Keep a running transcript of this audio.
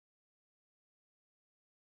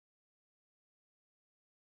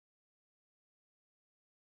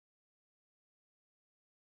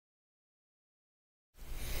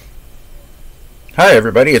Hi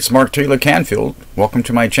everybody, it's Mark Taylor-Canfield. Welcome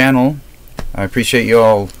to my channel. I appreciate you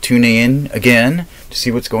all tuning in again to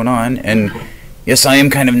see what's going on. And yes, I am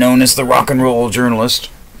kind of known as the rock and roll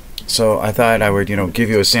journalist. So I thought I would, give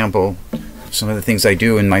you a sample of some of the things I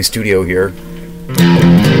do in my studio here.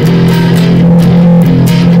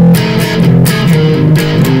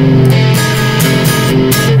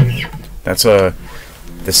 That's the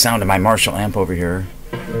sound of my Marshall amp over here.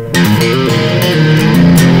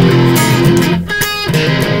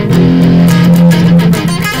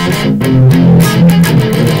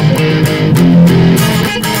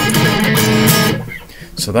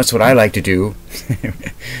 So that's what I like to do.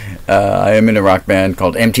 I am in a rock band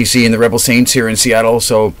called MTC and the Rebel Saints here in Seattle.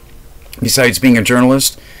 So besides being a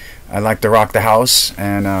journalist, I like to rock the house,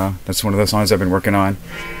 and that's one of the songs I've been working on.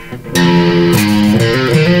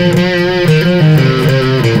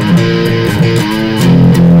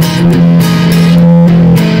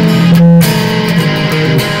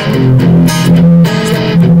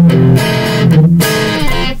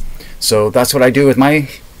 So that's what I do with my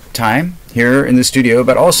time here in the studio,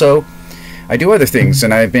 but also I do other things,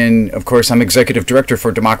 and of course, I'm executive director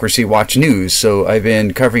for Democracy Watch News, so I've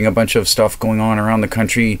been covering a bunch of stuff going on around the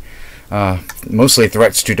country, mostly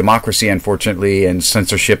threats to democracy, unfortunately, and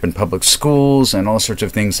censorship in public schools, and all sorts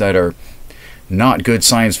of things that are not good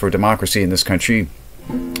signs for democracy in this country.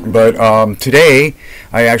 But today,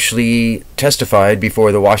 I actually testified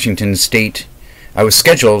before the Washington State, I was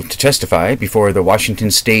scheduled to testify before the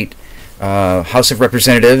Washington State House of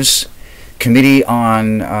Representatives Committee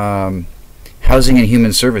on Housing and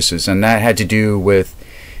Human Services, and that had to do with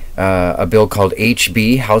a bill called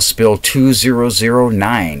HB House Bill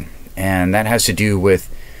 2009, and that has to do with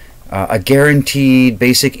a guaranteed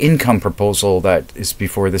basic income proposal that is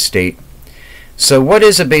before the state. So what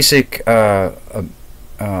is a basic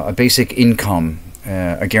basic income,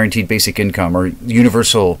 a guaranteed basic income, or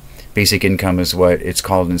universal basic income is what it's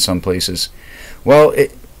called in some places? Well,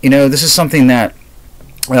 this is something that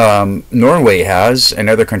Norway has and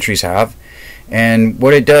other countries have, and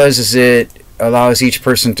what it does is it allows each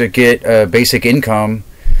person to get a basic income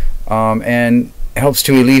and helps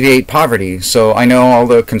to alleviate poverty. So I know all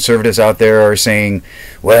the conservatives out there are saying,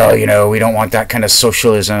 well, we don't want that kind of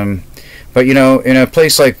socialism, but in a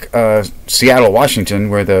place like Seattle, Washington,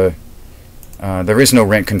 where there is no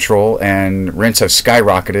rent control and rents have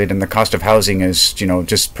skyrocketed and the cost of housing is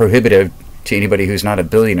just prohibitive to anybody who's not a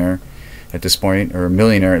billionaire at this point, or a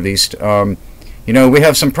millionaire at least. We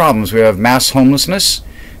have some problems. We have mass homelessness.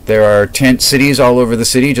 There are tent cities all over the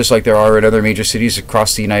city, just like there are in other major cities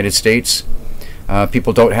across the United States.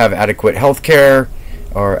 People don't have adequate health care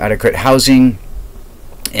or adequate housing,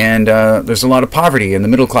 and there's a lot of poverty, and the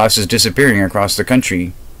middle class is disappearing across the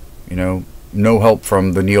country. No help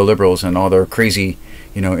from the neoliberals and all their crazy,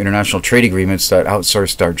 international trade agreements that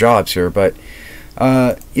outsourced our jobs here, but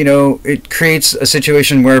it creates a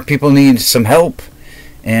situation where people need some help,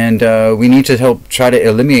 and we need to help try to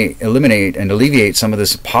eliminate and alleviate some of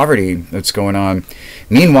this poverty that's going on.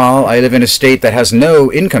 Meanwhile, I live in a state that has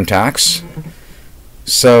no income tax,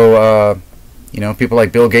 so people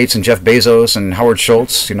like Bill Gates and Jeff Bezos and Howard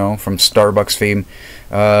Schultz, from Starbucks fame,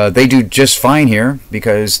 they do just fine here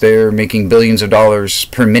because they're making billions of dollars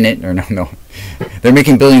per minute, or no, they're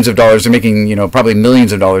making billions of dollars. They're making, probably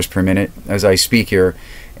millions of dollars per minute as I speak here,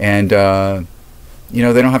 and they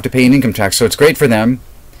don't have to pay an income tax, so it's great for them.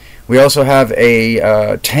 We also have a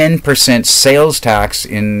 10% sales tax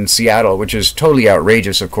in Seattle, which is totally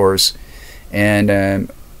outrageous, of course, and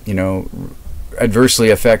adversely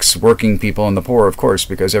affects working people and the poor, of course,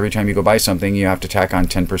 because every time you go buy something, you have to tack on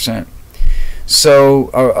 10%.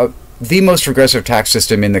 So the most regressive tax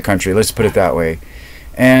system in the country, let's put it that way.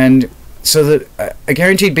 And so a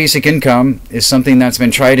guaranteed basic income is something that's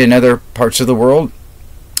been tried in other parts of the world.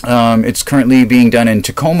 It's currently being done in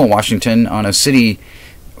Tacoma, Washington, on a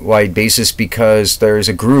city-wide basis, because there's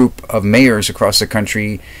a group of mayors across the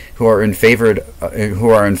country who are in favor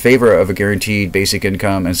of a guaranteed basic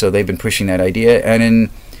income, and so they've been pushing that idea. And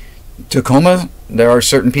in Tacoma, there are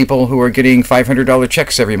certain people who are getting $500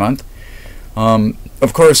 checks every month.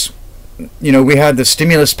 Of course, we had the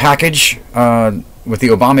stimulus package with the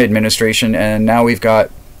Obama administration, and now we've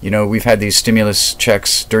had these stimulus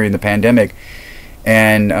checks during the pandemic.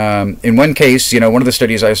 And in one case, one of the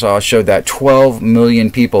studies I saw showed that 12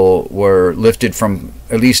 million people were lifted from,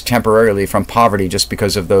 at least temporarily, from poverty just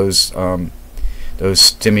because of those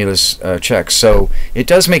stimulus checks. So it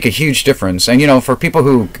does make a huge difference. And for people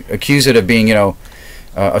who accuse it of being a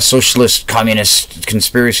socialist communist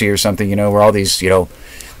conspiracy or something, where all these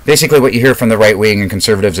basically what you hear from the right wing and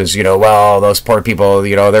conservatives is, well, those poor people,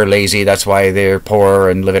 they're lazy, that's why they're poor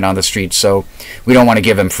and living on the streets, so we don't want to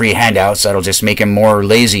give them free handouts, that'll just make them more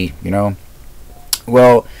lazy.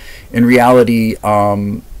 Well, in reality,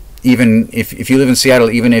 even if you live in Seattle,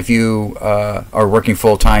 even if you are working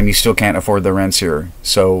full time, you still can't afford the rents here.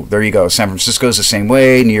 So there you go. San Francisco's the same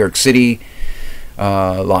way, New York City,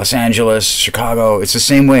 Los Angeles, Chicago, it's the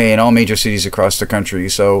same way in all major cities across the country.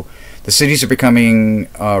 So the cities are becoming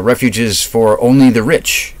refuges for only the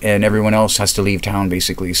rich, and everyone else has to leave town,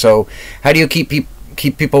 basically. So how do you keep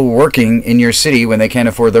people working in your city when they can't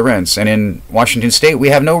afford the rents? And in Washington State, we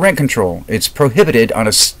have no rent control. It's prohibited on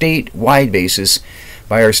a statewide basis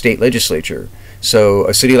by our state legislature. So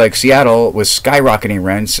a city like Seattle with skyrocketing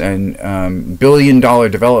rents and billion-dollar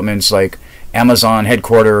developments like Amazon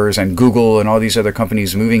headquarters and Google and all these other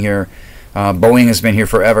companies moving here. Boeing has been here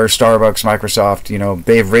forever, Starbucks, Microsoft,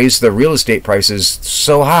 they've raised the real estate prices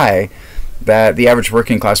so high that the average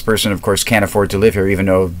working class person, of course, can't afford to live here, even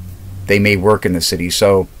though they may work in the city.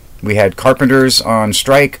 So we had carpenters on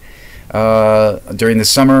strike during the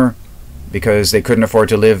summer because they couldn't afford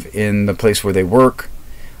to live in the place where they work.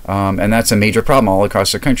 And that's a major problem all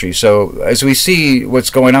across the country. So as we see what's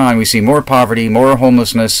going on, we see more poverty, more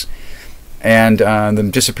homelessness, and the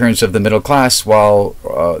disappearance of the middle class, while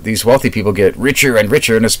these wealthy people get richer and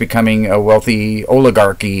richer, and it's becoming a wealthy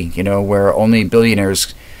oligarchy, where only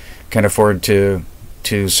billionaires can afford to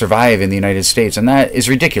survive in the United States. And that is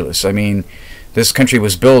ridiculous. I mean, this country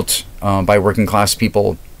was built by working class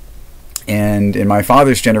people, and in my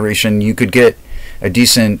father's generation, you could get a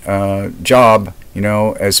decent job,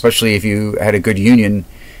 especially if you had a good union,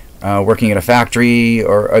 working at a factory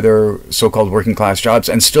or other so-called working class jobs,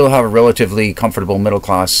 and still have a relatively comfortable middle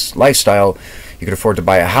class lifestyle. You could afford to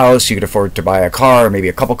buy a house, you could afford to buy a car, maybe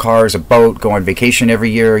a couple cars, a boat, go on vacation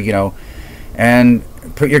every year, and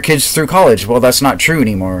put your kids through college. Well, that's not true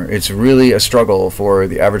anymore. It's really a struggle for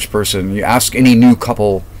the average person. You ask any new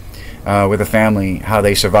couple with a family how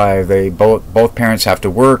they survive. They both parents have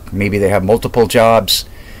to work, maybe they have multiple jobs.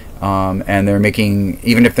 And they're making,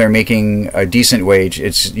 even if they're making a decent wage,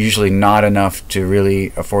 it's usually not enough to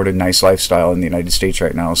really afford a nice lifestyle in the United States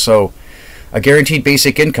right now. So a guaranteed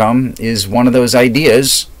basic income is one of those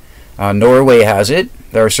ideas. Norway has it.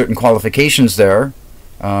 There are certain qualifications there.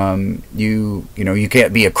 You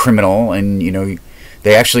can't be a criminal, and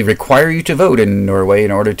they actually require you to vote in Norway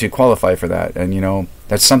in order to qualify for that. And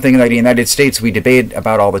that's something that in the United States we debate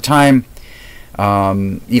about all the time.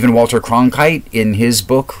 Even Walter Cronkite, in his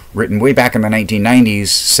book written way back in the 1990s,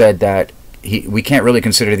 said that we can't really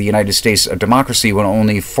consider the United States a democracy when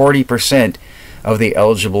only 40% of the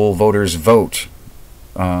eligible voters vote.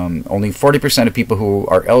 Only 40% of people who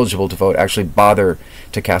are eligible to vote actually bother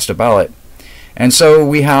to cast a ballot. And so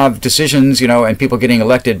we have decisions, and people getting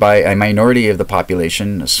elected by a minority of the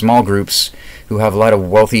population, small groups who have a lot of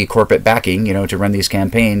wealthy corporate backing, to run these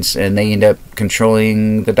campaigns, and they end up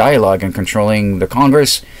controlling the dialogue and controlling the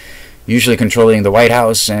Congress, usually controlling the White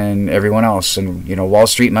House and everyone else. And, Wall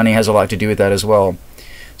Street money has a lot to do with that as well.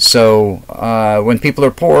 So when people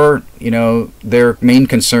are poor, their main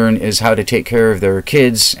concern is how to take care of their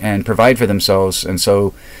kids and provide for themselves. And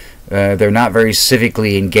so they're not very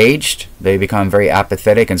civically engaged. They become very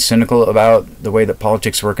apathetic and cynical about the way that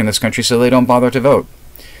politics work in this country, so they don't bother to vote.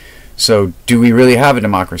 So do we really have a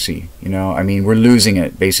democracy? We're losing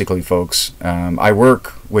it, basically, folks. I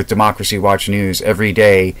work with Democracy Watch News every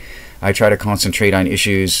day. I try to concentrate on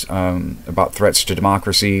issues about threats to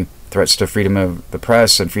democracy, threats to freedom of the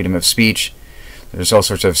press and freedom of speech. There's all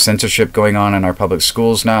sorts of censorship going on in our public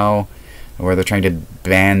schools now, where they're trying to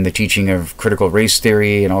ban the teaching of critical race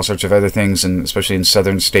theory and all sorts of other things, and especially in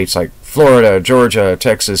southern states like Florida, Georgia,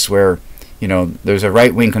 Texas, where there's a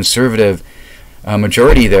right-wing conservative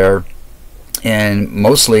majority there, and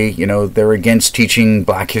mostly they're against teaching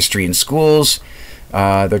black history in schools.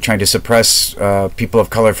 They're trying to suppress people of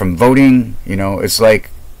color from voting. It's like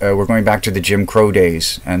we're going back to the Jim Crow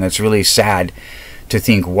days, and that's really sad to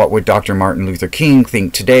think, what would Dr. Martin Luther King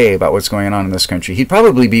think today about what's going on in this country? He'd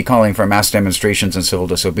probably be calling for mass demonstrations and civil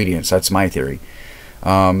disobedience. That's my theory.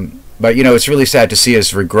 But it's really sad to see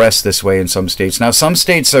us regress this way in some states. Now, some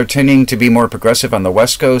states are tending to be more progressive on the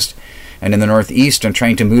West Coast and in the Northeast and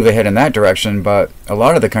trying to move ahead in that direction, but a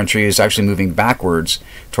lot of the country is actually moving backwards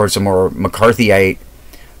towards a more McCarthyite,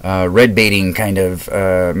 red-baiting kind of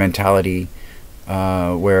mentality,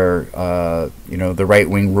 where the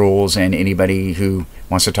right-wing rules, and anybody who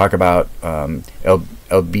wants to talk about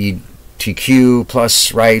LGBTQ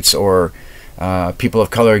plus rights or people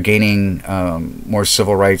of color gaining more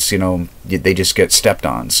civil rights, they just get stepped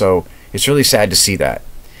on. So it's really sad to see that.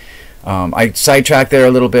 I sidetracked there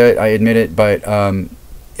a little bit, I admit it, but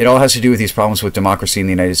it all has to do with these problems with democracy in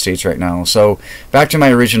the United States right now. So back to my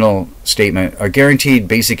original statement, a guaranteed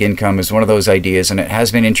basic income is one of those ideas, and it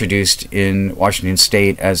has been introduced in Washington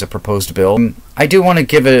State as a proposed bill. I do want to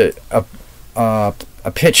give a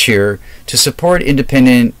pitch here to support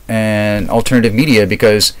independent and alternative media,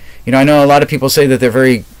 because I know a lot of people say that they're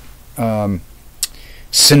very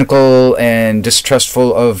cynical and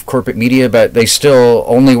distrustful of corporate media, but they still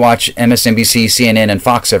only watch MSNBC, CNN, and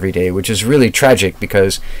Fox every day, which is really tragic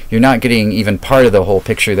because you're not getting even part of the whole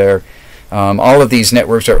picture there. All of these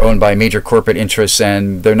networks are owned by major corporate interests,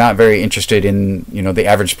 and they're not very interested in the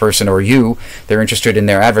average person or you. They're interested in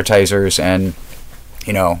their advertisers and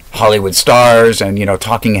Hollywood stars and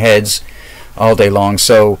talking heads all day long.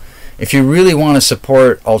 So if you really want to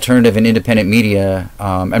support alternative and independent media,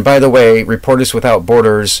 and by the way, Reporters Without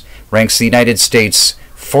Borders ranks the United States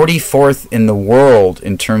 44th in the world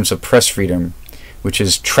in terms of press freedom, which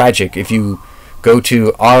is tragic. If you go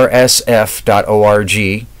to rsf.org,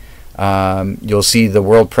 you'll see the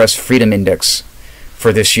World Press Freedom Index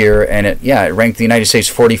for this year, and it ranked the United States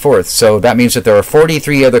 44th. So that means that there are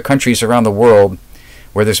 43 other countries around the world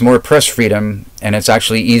where there's more press freedom, and it's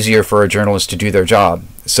actually easier for a journalist to do their job.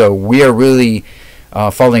 So we are really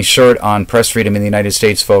falling short on press freedom in the United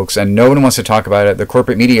States, folks, and no one wants to talk about it. The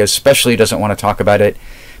corporate media especially doesn't want to talk about it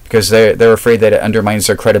because they're afraid that it undermines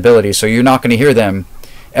their credibility. So you're not going to hear them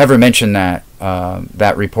ever mention that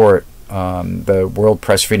report, the World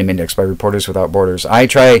Press Freedom Index by Reporters Without Borders. I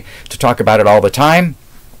try to talk about it all the time,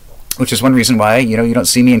 which is one reason why you don't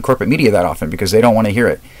see me in corporate media that often, because they don't want to hear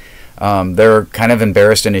it. They're kind of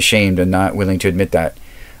embarrassed and ashamed and not willing to admit that.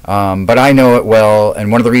 But I know it well,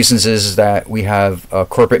 and one of the reasons is that we have a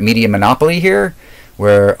corporate media monopoly here,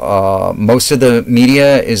 where most of the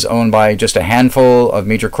media is owned by just a handful of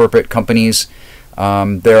major corporate companies.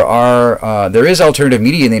 There is alternative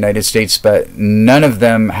media in the United States, but none of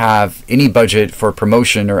them have any budget for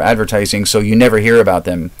promotion or advertising, so you never hear about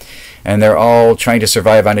them. And they're all trying to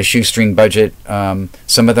survive on a shoestring budget.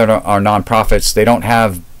 Some of them are nonprofits. They don't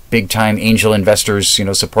have big-time angel investors,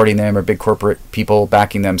 supporting them, or big corporate people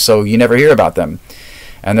backing them, so you never hear about them.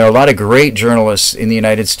 And there are a lot of great journalists in the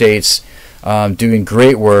United States doing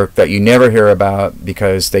great work that you never hear about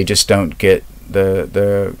because they just don't get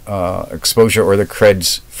the exposure or the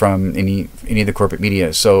creds from any of the corporate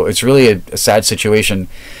media. So it's really a sad situation.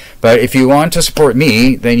 But if you want to support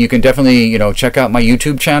me, then you can definitely check out my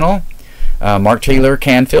YouTube channel, Mark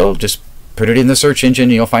Taylor-Canfield. Just put it in the search engine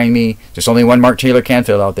and you'll find me. There's only one Mark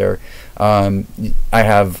Taylor-Canfield out there. I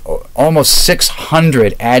have almost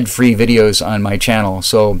 600 ad-free videos on my channel,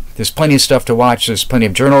 so there's plenty of stuff to watch. There's plenty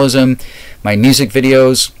of journalism, my music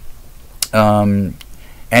videos,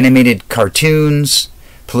 animated cartoons,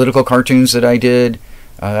 political cartoons that I did,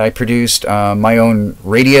 I produced, my own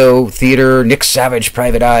radio theater, Nick Savage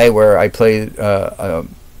Private Eye, where I played a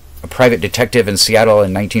private detective in Seattle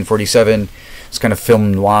in 1947. It's kind of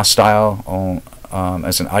film noir style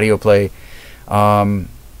as an audio play. And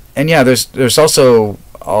yeah, there's also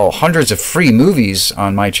hundreds of free movies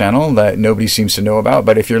on my channel that nobody seems to know about.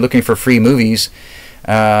 But if you're looking for free movies,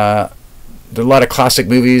 there are a lot of classic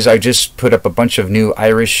movies. I just put up a bunch of new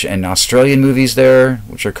Irish and Australian movies there,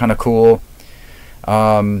 which are kind of cool.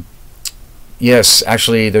 Yes,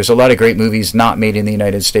 actually, there's a lot of great movies not made in the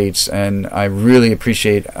United States, and I really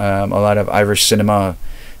appreciate a lot of Irish cinema,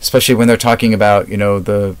 especially when they're talking about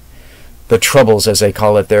the troubles, as they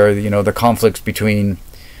call it there, the conflicts between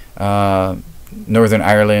Northern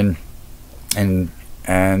Ireland and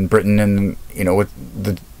Britain, and with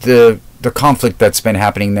the conflict that's been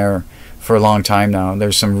happening there for a long time now.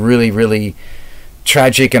 There's some really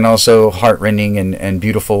tragic and also heartrending and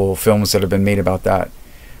beautiful films that have been made about that.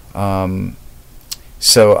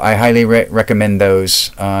 So I highly recommend those.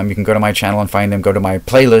 You can go to my channel and find them. Go to my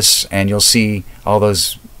playlists and you'll see all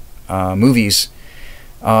those movies.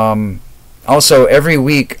 Also, every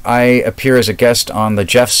week I appear as a guest on the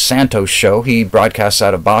Jeff Santos show. He broadcasts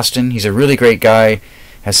out of Boston. He's a really great guy,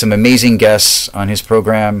 has some amazing guests on his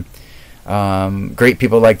program. Great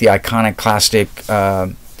people like the iconoclastic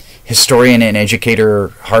historian and educator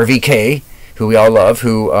Harvey K., who we all love,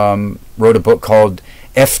 who wrote a book called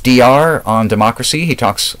FDR on Democracy. He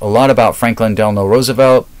talks a lot about Franklin Delano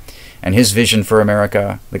Roosevelt and his vision for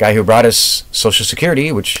America, the guy who brought us Social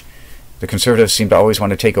Security, which the conservatives seem to always want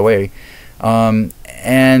to take away.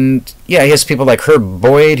 And yeah, he has people like Herb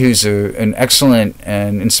Boyd, who's an excellent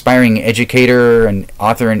and inspiring educator and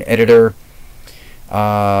author and editor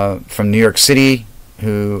from New York City,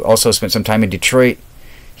 who also spent some time in Detroit.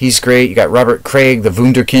 He's great. You got Robert Craig, the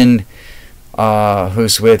wunderkind,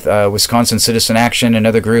 who's with Wisconsin Citizen Action and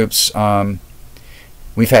other groups.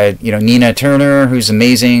 We've had, Nina Turner, who's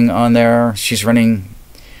amazing on there. She's running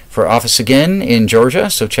for office again in Georgia,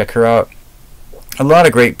 so check her out. A lot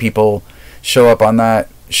of great people show up on that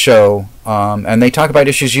show, and they talk about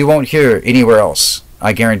issues you won't hear anywhere else,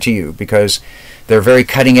 I guarantee you, because they're very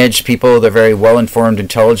cutting-edge people. They're very well-informed,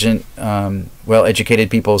 intelligent, well-educated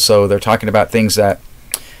people, so they're talking about things that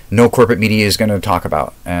no corporate media is going to talk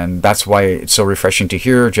about, and that's why it's so refreshing to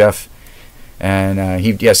hear Jeff. And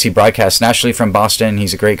he broadcasts nationally from Boston.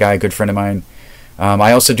 He's a great guy, good friend of mine.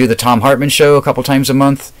 I also do the Tom Hartman Show a couple times a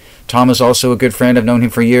month. Tom is also a good friend. I've known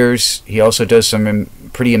him for years. He also does some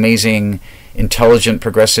pretty amazing, intelligent,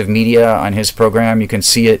 progressive media on his program. You can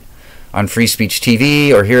see it on Free Speech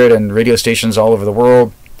TV or hear it on radio stations all over the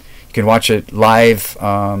world. You can watch it live,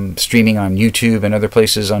 streaming on YouTube and other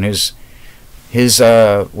places on his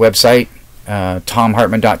website,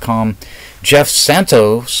 tomhartman.com. Jeff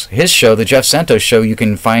Santos, his show, The Jeff Santos Show, you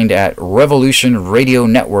can find at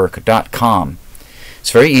revolutionradionetwork.com. It's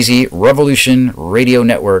very easy, Revolution Radio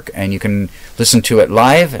Network, and you can listen to it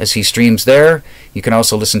live as he streams there. You can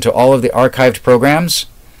also listen to all of the archived programs,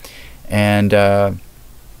 and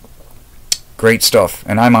great stuff.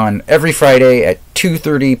 And I'm on every Friday at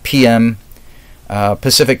 2:30 p.m.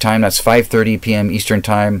 Pacific Time. That's 5:30 p.m. Eastern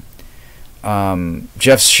Time.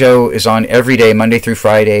 Jeff's show is on every day, Monday through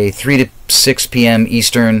Friday, 3 to 6 p.m.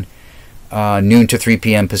 Eastern, noon to 3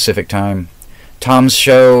 p.m. Pacific Time. Tom's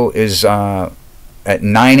show is at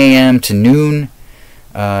 9 a.m. to noon,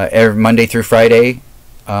 every Monday through Friday,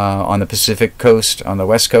 on the Pacific Coast, on the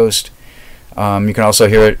West Coast. You can also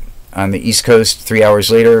hear it on the East Coast 3 hours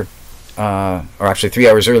later, or actually 3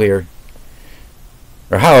 hours earlier,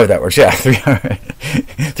 or however that works. Yeah,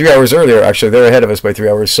 3 hours earlier. Actually, they're ahead of us by 3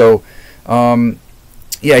 hours. So,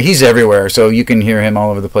 yeah, he's everywhere. So you can hear him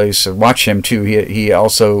all over the place. Watch him too. He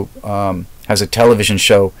also has a television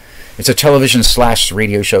show. It's a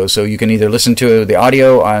television/radio show. So you can either listen to the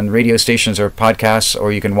audio on radio stations or podcasts,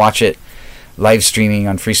 or you can watch it live streaming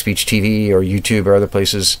on Free Speech TV or YouTube or other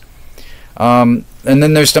places. And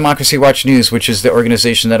then there's Democracy Watch News, which is the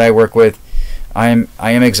organization that I work with. I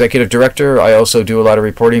am executive director. I also do a lot of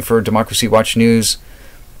reporting for Democracy Watch News.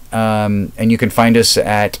 And you can find us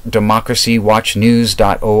at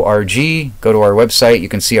democracywatchnews.org. Go to our website. You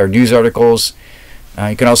can see our news articles.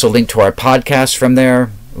 You can also link to our podcast from there.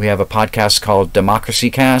 We have a podcast called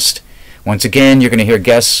Democracycast. Once again, you're going to hear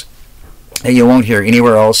guests that you won't hear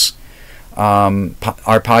anywhere else.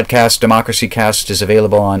 Our podcast, Democracycast, is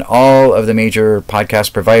available on all of the major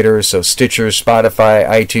podcast providers, so Stitcher, Spotify,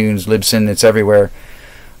 iTunes, Libsyn, it's everywhere.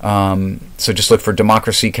 So just look for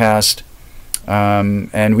Democracycast.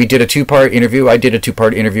 And we did a two-part interview. I did a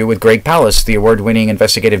two-part interview with Greg Palast, the award-winning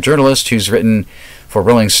investigative journalist who's written for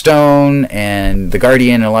Rolling Stone and The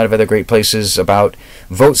Guardian and a lot of other great places about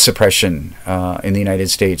vote suppression in the United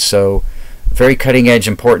States. So very cutting-edge,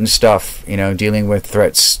 important stuff, dealing with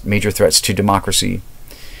threats, major threats to democracy.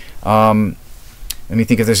 Let me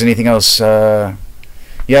think if there's anything else.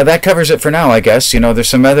 Yeah, that covers it for now, I guess. There's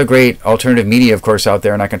some other great alternative media, of course, out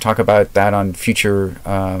there, and I can talk about that on future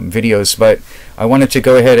videos. But I wanted to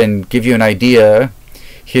go ahead and give you an idea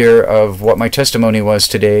here of what my testimony was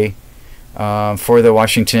today for the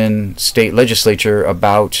Washington State Legislature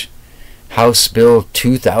about House Bill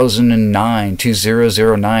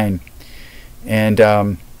 2009. And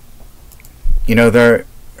I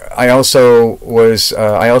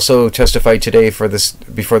also testified today for this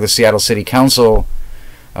before the Seattle City Council,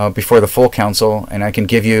 before the full council, and I can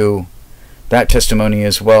give you that testimony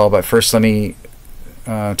as well. But first, let me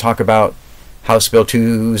talk about House Bill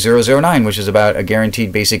 2009, which is about a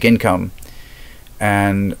guaranteed basic income.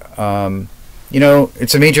 And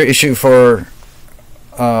it's a major issue for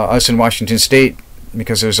us in Washington State,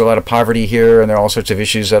 because there's a lot of poverty here, and there are all sorts of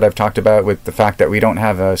issues that I've talked about with the fact that we don't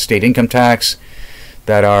have a state income tax,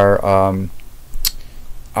 that our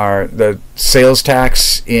the sales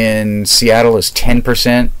tax in Seattle is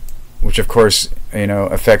 10%, which of course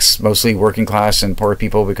affects mostly working class and poor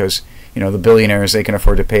people, because the billionaires, they can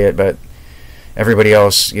afford to pay it, but everybody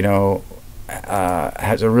else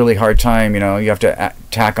has a really hard time. You have to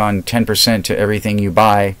tack on 10% to everything you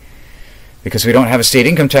buy, because we don't have a state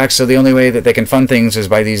income tax. So the only way that they can fund things is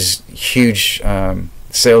by these huge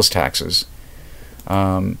sales taxes.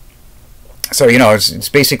 So it's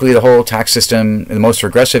basically the whole tax system, the most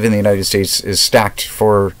regressive in the United States, is stacked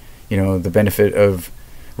for the benefit of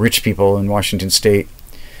rich people in Washington State.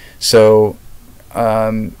 So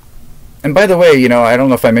and by the way, I don't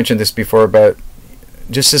know if I mentioned this before, but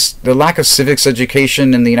just the lack of civics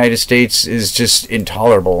education in the United States is just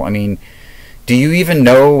intolerable. I mean, Do you even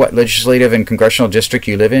know what legislative and congressional district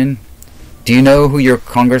you live in? Do you know who your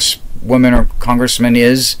congresswoman or congressman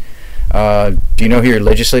is? Do you know who your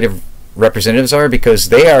legislative representatives are? Because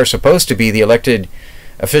they are supposed to be the elected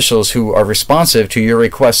officials who are responsive to your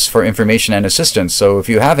requests for information and assistance. So if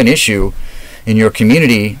you have an issue in your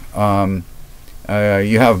community, you're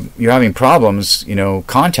having problems,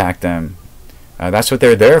 contact them. That's what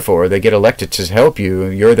they're there for. They get elected to help you.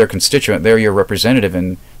 You're their constituent. They're your representative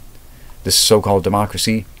in this so-called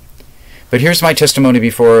democracy. But here's my testimony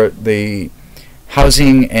before the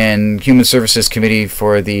Housing and Human Services Committee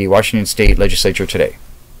for the Washington State Legislature today.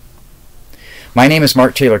 My name is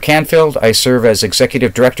Mark Taylor-Canfield. I serve as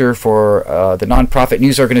Executive Director for the nonprofit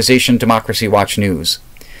news organization Democracy Watch News.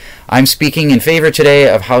 I'm speaking in favor today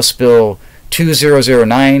of House Bill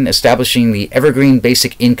 2009, establishing the Evergreen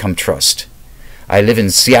Basic Income Trust. I live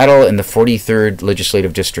in Seattle in the 43rd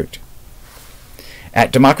Legislative District.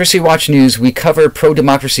 At Democracy Watch News, we cover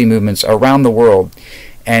pro-democracy movements around the world,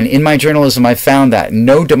 and in my journalism I've found that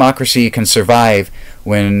no democracy can survive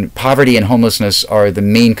when poverty and homelessness are the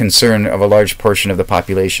main concern of a large portion of the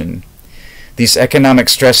population. These economic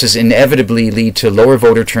stresses inevitably lead to lower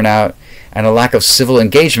voter turnout and a lack of civil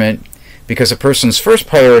engagement, because a person's first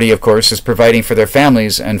priority, of course, is providing for their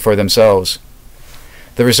families and for themselves.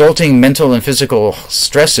 The resulting mental and physical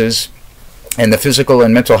stresses and the physical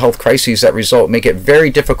and mental health crises that result make it very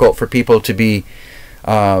difficult for people to be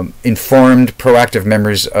informed, proactive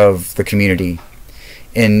members of the community.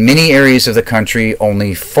 In many areas of the country,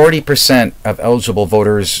 only 40% of eligible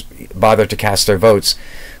voters bother to cast their votes,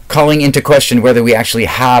 calling into question whether we actually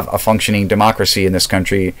have a functioning democracy in this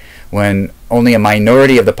country when only a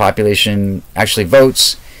minority of the population actually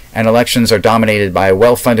votes, and elections are dominated by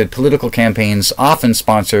well-funded political campaigns, often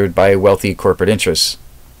sponsored by wealthy corporate interests.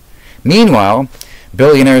 Meanwhile,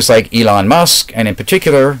 billionaires like Elon Musk, and in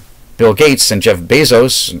particular Bill Gates and Jeff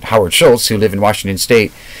Bezos and Howard Schultz, who live in Washington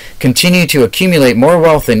State, continue to accumulate more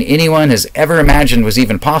wealth than anyone has ever imagined was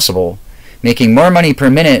even possible, making more money per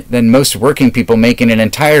minute than most working people make in an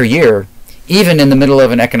entire year. Even in the middle of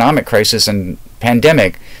an economic crisis and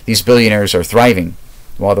pandemic, these billionaires are thriving,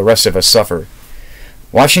 while the rest of us suffer.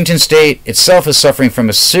 Washington State itself is suffering from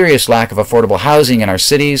a serious lack of affordable housing in our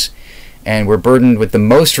cities, and we're burdened with the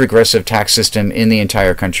most regressive tax system in the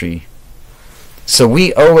entire country. So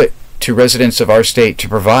we owe it to residents of our state to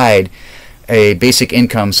provide a basic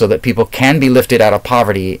income so that people can be lifted out of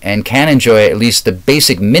poverty and can enjoy at least the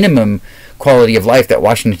basic minimum quality of life that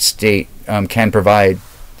Washington State can provide.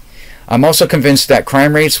 I'm also convinced that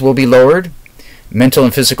crime rates will be lowered, mental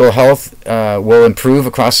and physical health will improve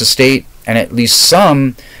across the state, and at least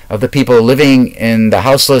some of the people living in the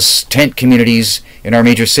houseless tent communities in our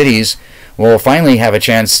major cities will finally have a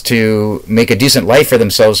chance to make a decent life for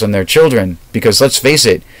themselves and their children. Because let's face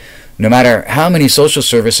it, no matter how many social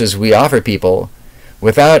services we offer people,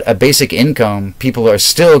 without a basic income, people are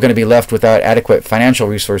still going to be left without adequate financial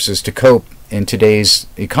resources to cope in today's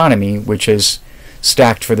economy, which is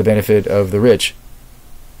stacked for the benefit of the rich.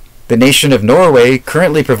 The nation of Norway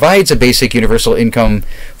currently provides a basic universal income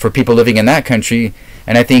for people living in that country,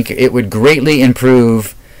 and I think it would greatly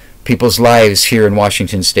improve people's lives here in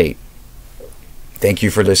Washington State. Thank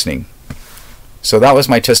you for listening. So that was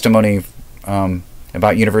my testimony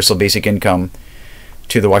about universal basic income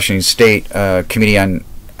to the Washington State Committee on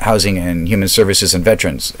Housing and Human Services and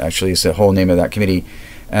Veterans. Actually, is the whole name of that committee.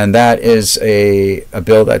 And that is a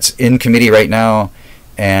bill that's in committee right now,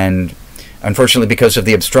 and unfortunately, because of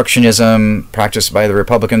the obstructionism practiced by the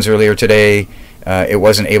Republicans earlier today, it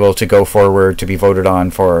wasn't able to go forward to be voted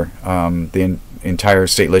on for the entire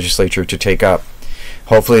state legislature to take up.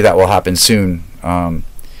 Hopefully that will happen soon.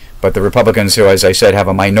 But the Republicans, who, as I said, have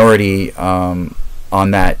a minority on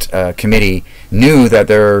that committee, knew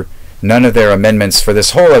that none of their amendments for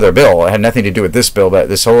this whole other bill, it had nothing to do with this bill, but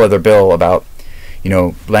this whole other bill about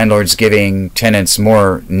landlords giving tenants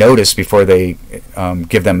more notice before they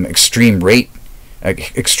give them extreme rent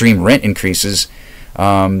increases.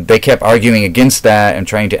 They kept arguing against that and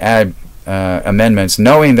trying to add amendments,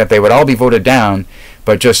 knowing that they would all be voted down,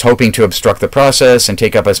 but just hoping to obstruct the process and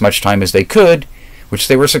take up as much time as they could, which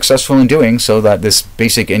they were successful in doing, so that this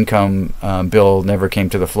basic income bill never came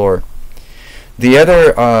to the floor. The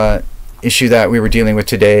other issue that we were dealing with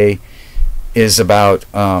today is about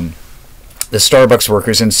the Starbucks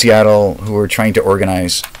workers in Seattle who are trying to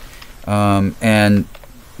organize, and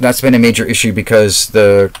that's been a major issue because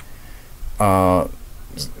the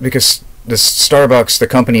Starbucks, the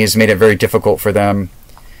company, has made it very difficult for them.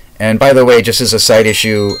 And by the way, just as a side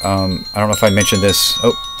issue, I don't know if I mentioned this.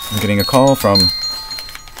 Oh, I'm getting a call from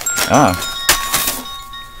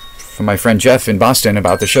my friend Jeff in Boston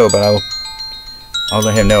about the show, but I'll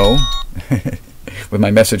let him know with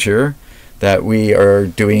my message here that we are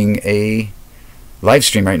doing a live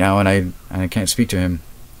stream right now, and I can't speak to him.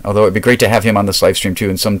 Although it'd be great to have him on this live stream too,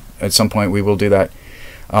 and at some point we will do that.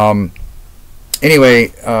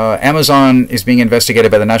 Anyway, Amazon is being investigated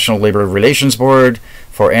by the National Labor Relations Board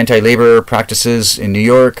for anti-labor practices in New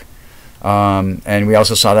York, and we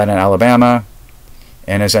also saw that in Alabama.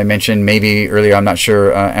 And as I mentioned maybe earlier, I'm not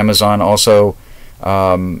sure, Amazon also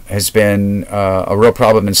has been a real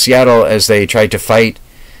problem in Seattle as they tried to fight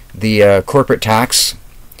the corporate tax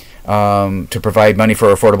to provide money for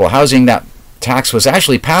affordable housing. That tax was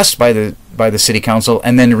actually passed by the city council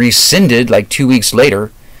and then rescinded like 2 weeks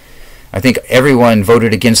later. I think everyone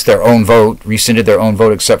voted against their own vote, rescinded their own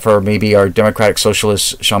vote, except for maybe our Democratic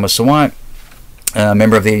Socialist Shama Sawant, a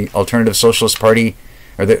member of the Alternative Socialist Party,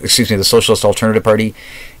 or the Socialist Alternative Party,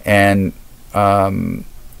 and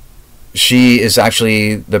she is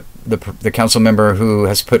actually the council member who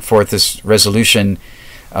has put forth this resolution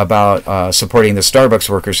about supporting the Starbucks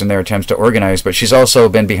workers in their attempts to organize. But she's also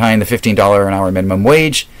been behind the $15 an hour minimum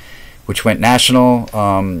wage, which went national.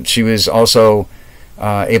 She was also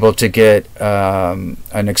able to get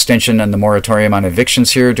an extension on the moratorium on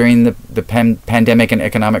evictions here during the pandemic and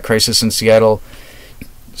economic crisis in Seattle.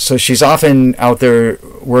 So she's often out there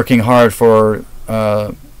working hard for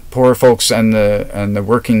poor folks and the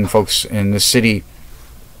working folks in the city.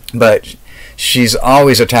 But she's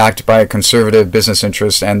always attacked by conservative business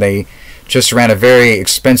interests, and they just ran a very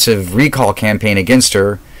expensive recall campaign against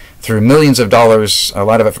her, threw millions of dollars, a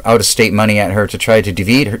lot of out-of-state money at her to try to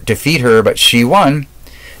defeat her, but she won.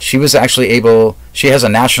 She was actually able, she has a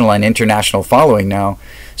national and international following now,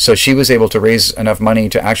 so she was able to raise enough money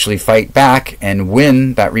to actually fight back and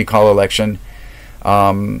win that recall election.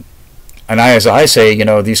 And as I say, you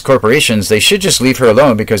know, these corporations, they should just leave her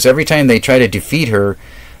alone, because every time they try to defeat her,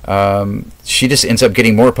 she just ends up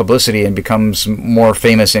getting more publicity and becomes more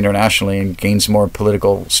famous internationally and gains more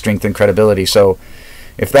political strength and credibility. So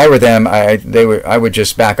if that were them, I would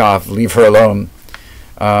just back off, leave her alone.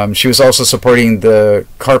 She was also supporting the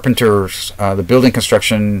carpenters, the building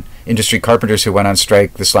construction industry carpenters who went on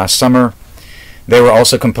strike this last summer. They were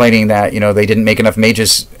also complaining that, you know, they didn't make enough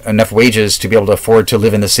wages to be able to afford to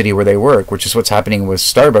live in the city where they work, which is what's happening with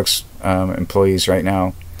Starbucks employees right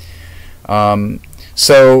now.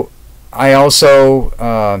 So I also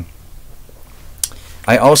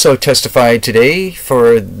testified today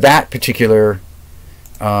for that particular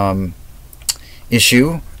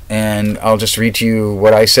issue, and I'll just read to you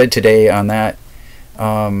what I said today on that.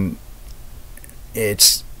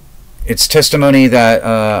 It's testimony that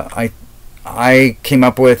I came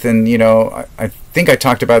up with, and you know, I think I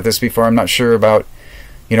talked about this before. I'm not sure about,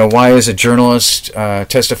 you know, why is a journalist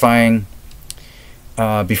testifying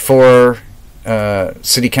before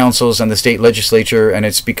city councils and the state legislature, and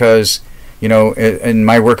it's because, you know, in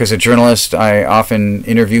my work as a journalist, I often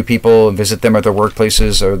interview people and visit them at their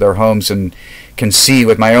workplaces or their homes, and can see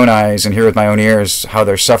with my own eyes and hear with my own ears how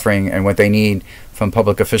they're suffering and what they need from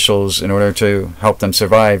public officials in order to help them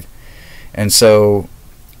survive. And so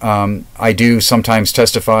I do sometimes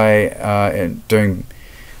testify during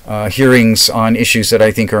hearings on issues that I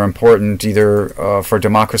think are important, either for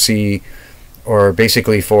democracy or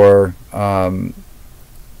basically for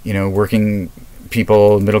you know, working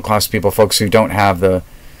people, middle-class people, folks who don't have the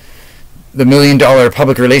million-dollar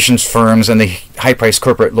public relations firms and the high-priced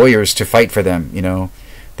corporate lawyers to fight for them. You know,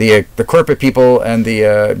 the corporate people and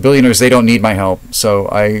the billionaires, they don't need my help, so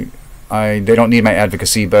they don't need my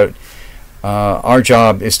advocacy. But our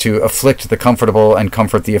job is to afflict the comfortable and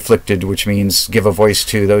comfort the afflicted, which means give a voice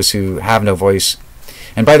to those who have no voice.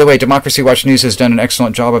 And by the way, Democracy Watch News has done an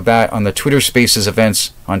excellent job of that on the Twitter Spaces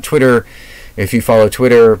events on Twitter. If you follow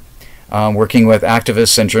Twitter, working with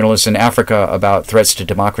activists and journalists in Africa about threats to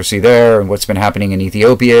democracy there, and what's been happening in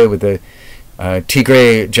Ethiopia with the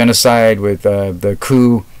Tigray genocide, with the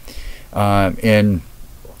coup in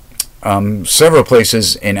several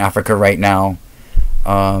places in Africa right now,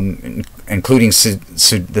 including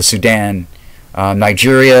the Sudan,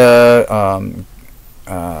 Nigeria,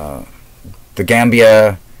 the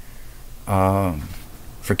Gambia,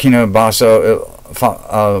 Burkina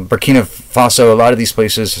Faso. A lot of these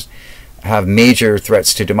places have major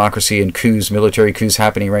threats to democracy and coups, military coups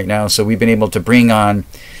happening right now. So we've been able to bring on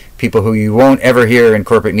people who you won't ever hear in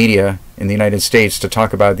corporate media in the United States to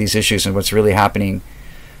talk about these issues and what's really happening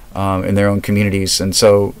in their own communities. And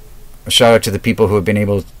so a shout out to the people who have been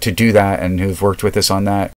able to do that and who've worked with us on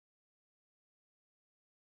that.